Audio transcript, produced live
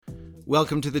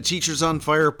Welcome to the Teachers on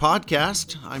Fire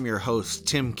podcast. I'm your host,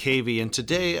 Tim Cavey, and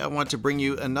today I want to bring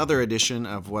you another edition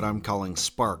of what I'm calling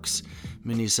Sparks,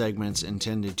 mini segments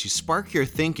intended to spark your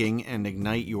thinking and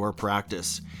ignite your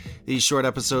practice. These short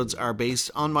episodes are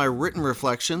based on my written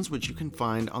reflections, which you can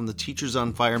find on the Teachers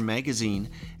on Fire magazine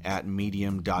at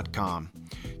medium.com.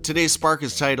 Today's spark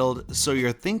is titled, So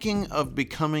You're Thinking of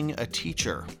Becoming a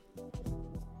Teacher.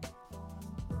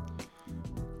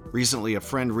 Recently, a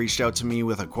friend reached out to me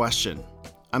with a question.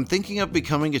 I'm thinking of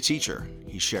becoming a teacher,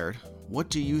 he shared. What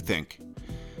do you think?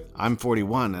 I'm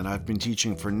 41 and I've been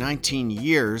teaching for 19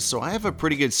 years, so I have a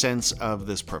pretty good sense of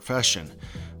this profession.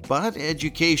 But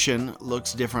education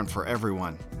looks different for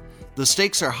everyone. The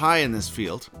stakes are high in this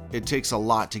field. It takes a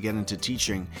lot to get into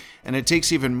teaching, and it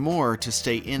takes even more to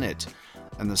stay in it.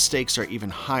 And the stakes are even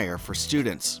higher for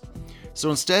students. So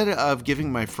instead of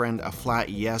giving my friend a flat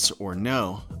yes or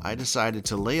no, I decided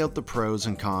to lay out the pros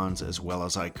and cons as well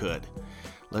as I could.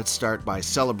 Let's start by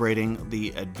celebrating the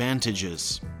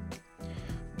advantages.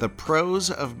 The pros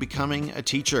of becoming a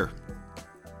teacher.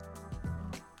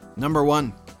 Number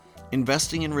 1,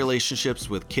 investing in relationships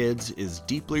with kids is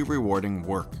deeply rewarding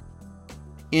work.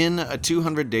 In a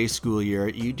 200-day school year,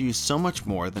 you do so much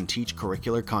more than teach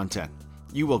curricular content.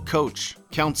 You will coach,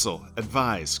 counsel,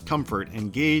 advise, comfort,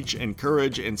 engage,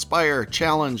 encourage, inspire,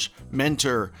 challenge,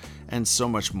 mentor, and so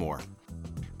much more.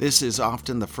 This is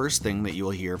often the first thing that you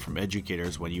will hear from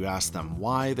educators when you ask them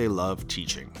why they love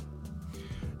teaching.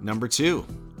 Number 2,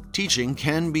 teaching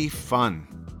can be fun.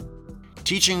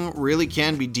 Teaching really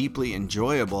can be deeply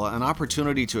enjoyable, an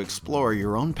opportunity to explore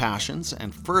your own passions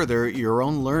and further your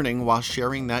own learning while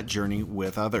sharing that journey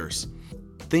with others.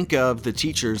 Think of the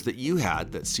teachers that you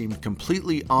had that seemed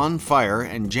completely on fire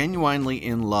and genuinely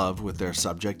in love with their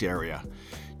subject area.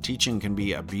 Teaching can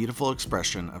be a beautiful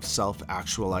expression of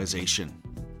self-actualization.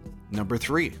 Number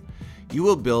 3, you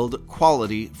will build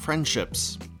quality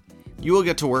friendships. You will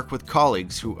get to work with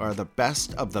colleagues who are the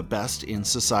best of the best in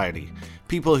society,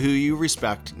 people who you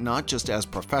respect not just as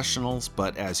professionals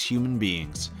but as human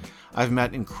beings. I've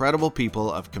met incredible people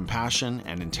of compassion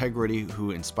and integrity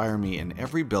who inspire me in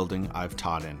every building I've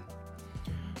taught in.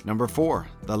 Number 4,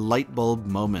 the light bulb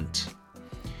moment.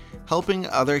 Helping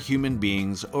other human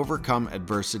beings overcome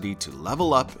adversity to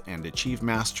level up and achieve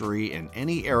mastery in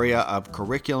any area of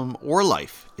curriculum or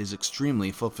life is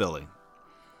extremely fulfilling.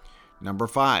 Number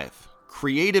 5,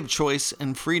 creative choice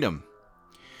and freedom.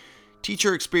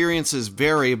 Teacher experiences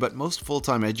vary, but most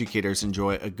full-time educators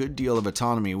enjoy a good deal of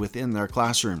autonomy within their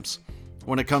classrooms.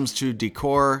 When it comes to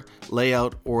decor,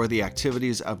 layout, or the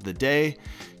activities of the day,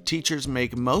 teachers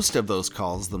make most of those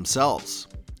calls themselves.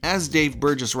 As Dave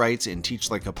Burgess writes in Teach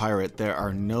Like a Pirate, there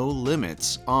are no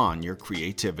limits on your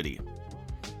creativity.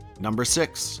 Number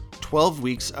 6, 12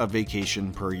 weeks of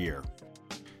vacation per year.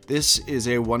 This is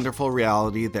a wonderful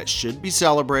reality that should be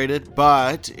celebrated,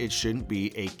 but it shouldn't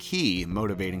be a key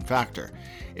motivating factor.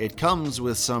 It comes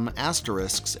with some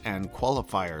asterisks and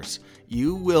qualifiers.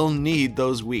 You will need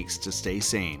those weeks to stay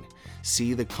sane.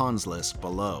 See the cons list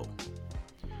below.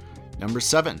 Number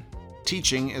 7,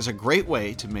 teaching is a great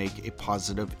way to make a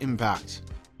positive impact.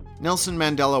 Nelson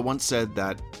Mandela once said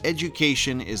that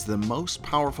education is the most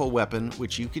powerful weapon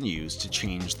which you can use to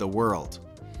change the world.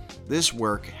 This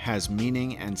work has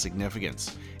meaning and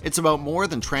significance. It's about more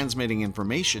than transmitting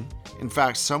information. In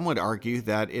fact, some would argue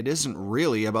that it isn't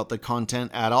really about the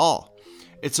content at all.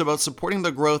 It's about supporting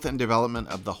the growth and development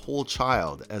of the whole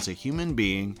child as a human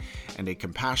being and a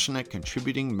compassionate,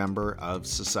 contributing member of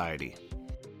society.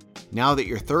 Now that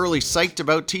you're thoroughly psyched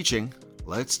about teaching,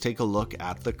 let's take a look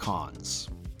at the cons.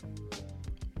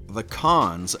 The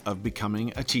cons of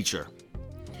becoming a teacher.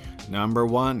 Number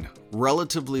 1,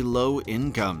 relatively low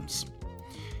incomes.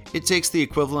 It takes the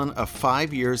equivalent of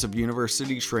 5 years of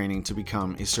university training to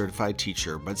become a certified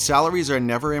teacher, but salaries are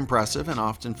never impressive and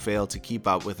often fail to keep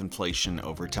up with inflation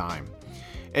over time.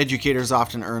 Educators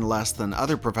often earn less than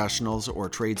other professionals or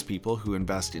tradespeople who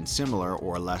invest in similar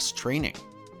or less training.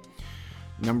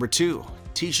 Number 2,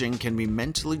 teaching can be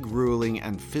mentally grueling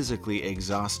and physically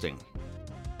exhausting.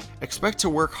 Expect to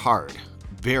work hard,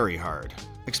 very hard.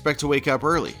 Expect to wake up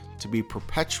early, to be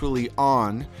perpetually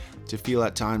on, to feel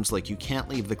at times like you can't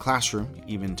leave the classroom,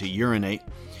 even to urinate.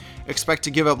 Expect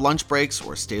to give up lunch breaks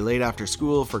or stay late after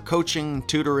school for coaching,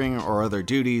 tutoring, or other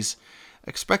duties.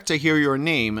 Expect to hear your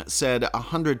name said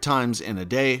 100 times in a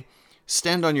day,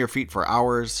 stand on your feet for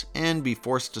hours, and be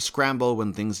forced to scramble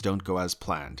when things don't go as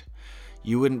planned.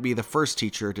 You wouldn't be the first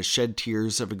teacher to shed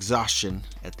tears of exhaustion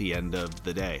at the end of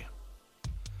the day.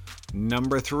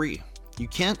 Number 3, you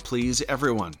can't please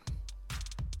everyone.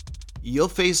 You'll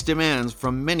face demands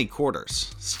from many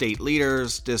quarters: state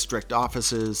leaders, district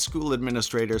offices, school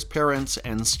administrators, parents,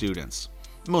 and students.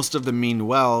 Most of them mean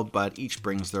well, but each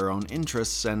brings their own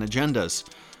interests and agendas.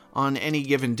 On any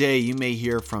given day, you may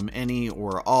hear from any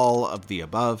or all of the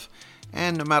above,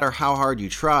 and no matter how hard you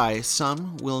try,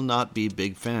 some will not be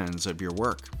big fans of your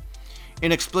work.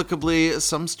 Inexplicably,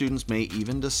 some students may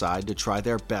even decide to try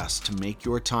their best to make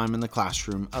your time in the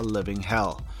classroom a living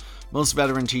hell. Most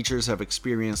veteran teachers have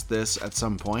experienced this at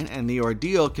some point, and the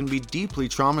ordeal can be deeply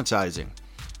traumatizing.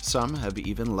 Some have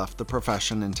even left the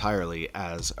profession entirely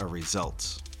as a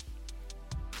result.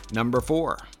 Number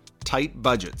 4. Tight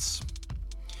budgets.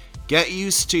 Get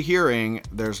used to hearing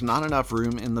there's not enough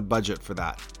room in the budget for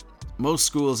that. Most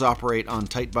schools operate on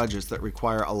tight budgets that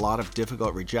require a lot of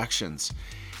difficult rejections.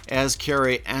 As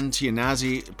Carrie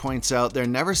Antionazzi points out, there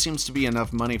never seems to be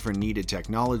enough money for needed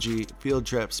technology, field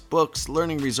trips, books,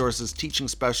 learning resources, teaching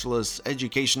specialists,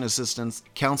 education assistants,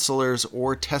 counselors,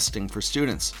 or testing for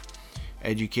students.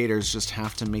 Educators just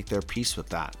have to make their peace with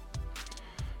that.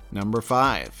 Number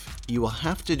 5. You will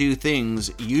have to do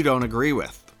things you don't agree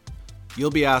with. You'll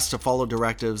be asked to follow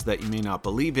directives that you may not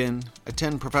believe in,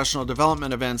 attend professional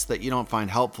development events that you don't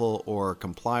find helpful, or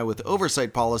comply with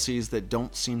oversight policies that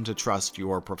don't seem to trust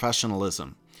your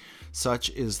professionalism. Such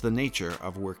is the nature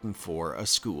of working for a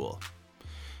school.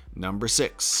 Number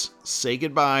 6. Say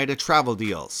goodbye to travel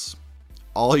deals.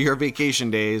 All your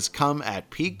vacation days come at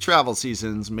peak travel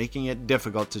seasons, making it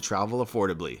difficult to travel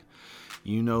affordably.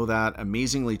 You know that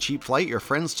amazingly cheap flight your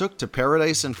friends took to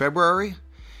Paradise in February?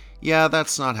 Yeah,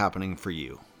 that's not happening for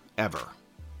you. Ever.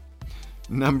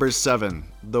 Number 7.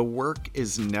 The work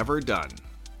is never done.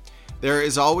 There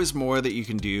is always more that you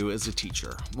can do as a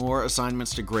teacher. More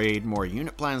assignments to grade, more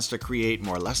unit plans to create,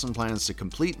 more lesson plans to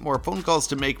complete, more phone calls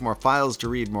to make, more files to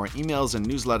read, more emails and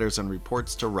newsletters and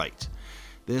reports to write.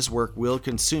 This work will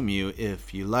consume you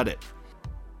if you let it.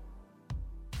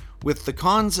 With the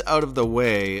cons out of the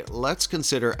way, let's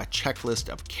consider a checklist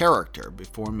of character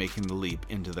before making the leap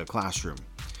into the classroom.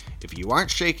 If you aren't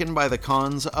shaken by the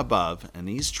cons above and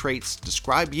these traits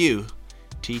describe you,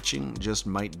 teaching just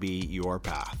might be your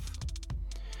path.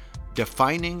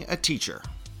 Defining a teacher.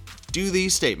 Do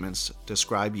these statements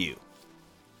describe you?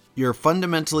 You're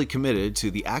fundamentally committed to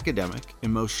the academic,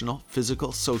 emotional,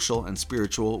 physical, social, and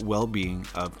spiritual well-being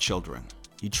of children.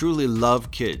 You truly love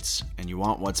kids and you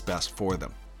want what's best for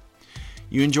them.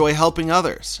 You enjoy helping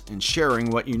others and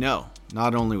sharing what you know,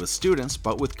 not only with students,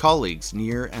 but with colleagues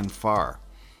near and far.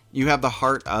 You have the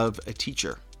heart of a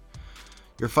teacher.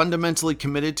 You're fundamentally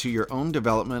committed to your own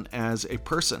development as a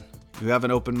person. You have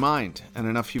an open mind and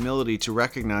enough humility to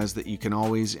recognize that you can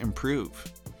always improve.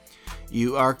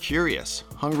 You are curious,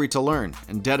 hungry to learn,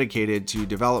 and dedicated to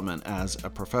development as a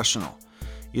professional.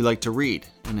 You like to read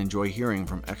and enjoy hearing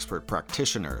from expert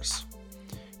practitioners.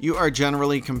 You are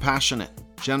generally compassionate,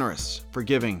 generous,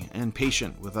 forgiving, and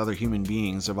patient with other human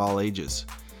beings of all ages.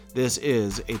 This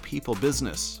is a people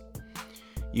business.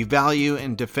 You value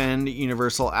and defend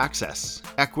universal access,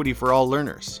 equity for all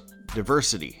learners,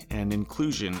 diversity, and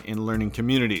inclusion in learning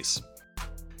communities.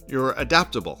 You're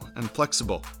adaptable and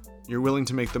flexible. You're willing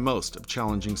to make the most of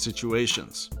challenging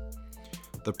situations.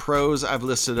 The pros I've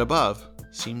listed above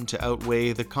seem to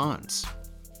outweigh the cons.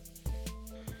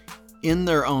 In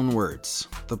their own words,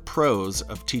 the pros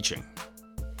of teaching.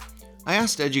 I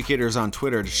asked educators on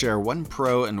Twitter to share one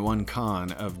pro and one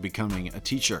con of becoming a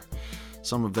teacher.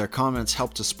 Some of their comments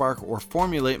helped to spark or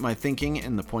formulate my thinking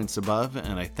in the points above,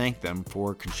 and I thank them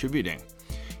for contributing.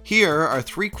 Here are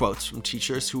 3 quotes from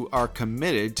teachers who are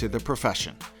committed to the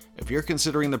profession. If you're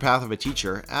considering the path of a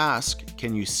teacher, ask,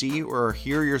 can you see or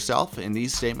hear yourself in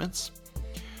these statements?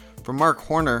 From Mark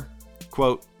Horner,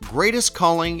 quote, greatest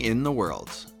calling in the world,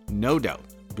 no doubt,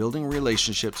 building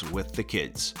relationships with the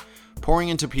kids, pouring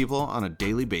into people on a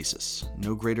daily basis,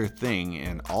 no greater thing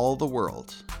in all the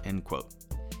world, end quote.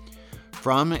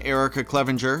 From Erica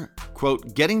Clevenger,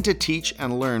 quote, getting to teach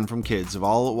and learn from kids of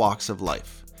all walks of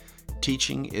life.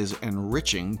 Teaching is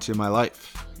enriching to my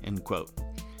life, end quote.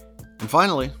 And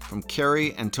finally, from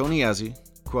Carrie Antionazzi,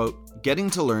 quote,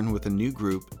 getting to learn with a new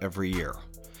group every year.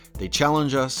 They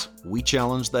challenge us, we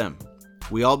challenge them.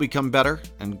 We all become better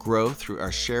and grow through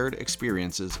our shared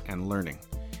experiences and learning,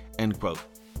 end quote.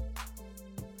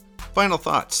 Final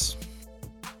thoughts.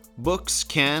 Books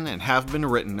can and have been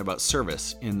written about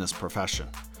service in this profession.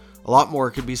 A lot more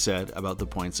could be said about the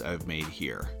points I've made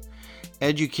here.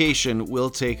 Education will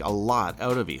take a lot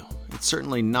out of you. It's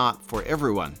certainly not for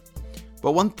everyone.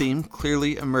 But one theme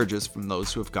clearly emerges from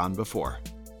those who have gone before.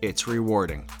 It's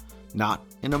rewarding. Not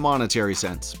in a monetary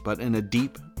sense, but in a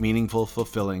deep, meaningful,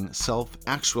 fulfilling,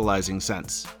 self-actualizing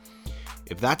sense.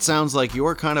 If that sounds like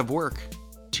your kind of work,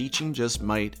 teaching just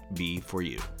might be for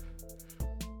you.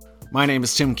 My name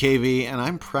is Tim Cavey, and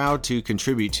I'm proud to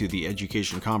contribute to the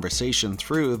education conversation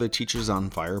through the Teachers on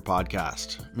Fire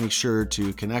podcast. Make sure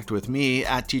to connect with me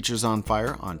at Teachers on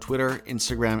Fire on Twitter,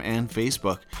 Instagram, and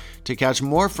Facebook to catch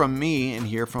more from me and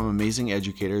hear from amazing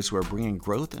educators who are bringing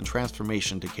growth and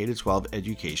transformation to K-12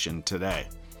 education today.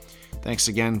 Thanks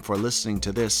again for listening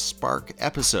to this Spark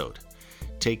episode.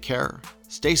 Take care,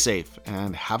 stay safe,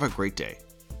 and have a great day.